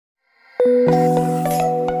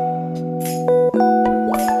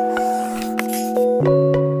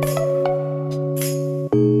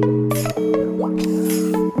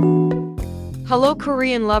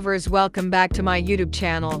Korean lovers, welcome back to my YouTube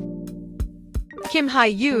channel. Kim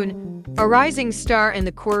Yoon, a rising star in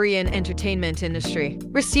the Korean entertainment industry,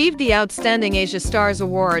 received the Outstanding Asia Stars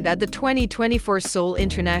Award at the 2024 Seoul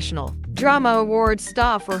International Drama Awards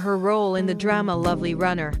for her role in the drama Lovely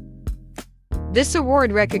Runner. This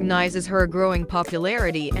award recognizes her growing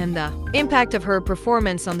popularity and the impact of her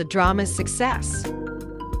performance on the drama's success.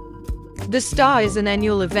 The STA is an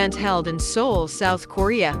annual event held in Seoul, South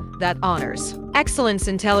Korea, that honors excellence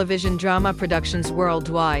in television drama productions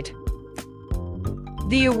worldwide.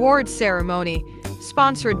 The award ceremony,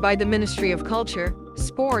 sponsored by the Ministry of Culture,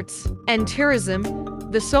 Sports, and Tourism,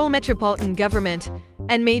 the Seoul Metropolitan Government,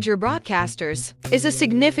 and major broadcasters, is a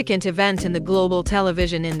significant event in the global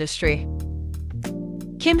television industry.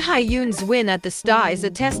 Kim Yoon's win at the STA is a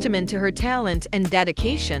testament to her talent and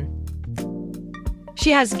dedication. She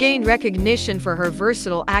has gained recognition for her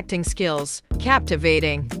versatile acting skills,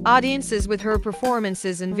 captivating audiences with her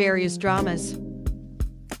performances in various dramas.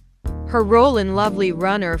 Her role in Lovely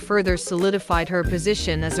Runner further solidified her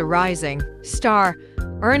position as a rising star,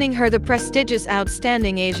 earning her the prestigious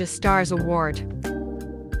Outstanding Asia Stars Award.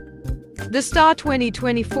 The STA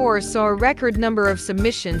 2024 saw a record number of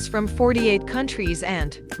submissions from 48 countries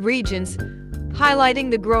and regions, highlighting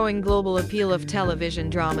the growing global appeal of television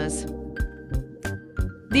dramas.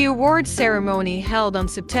 The award ceremony held on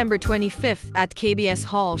September 25 at KBS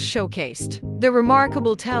Hall showcased the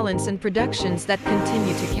remarkable talents and productions that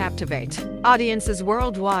continue to captivate audiences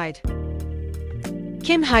worldwide.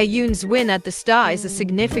 Kim Yoon's win at the STA is a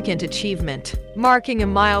significant achievement, marking a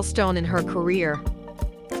milestone in her career.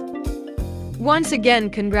 Once again,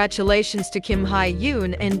 congratulations to Kim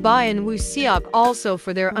Yoon and Byeon Seok also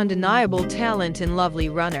for their undeniable talent in Lovely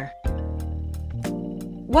Runner.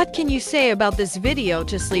 What can you say about this video?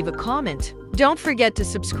 Just leave a comment. Don't forget to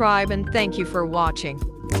subscribe and thank you for watching.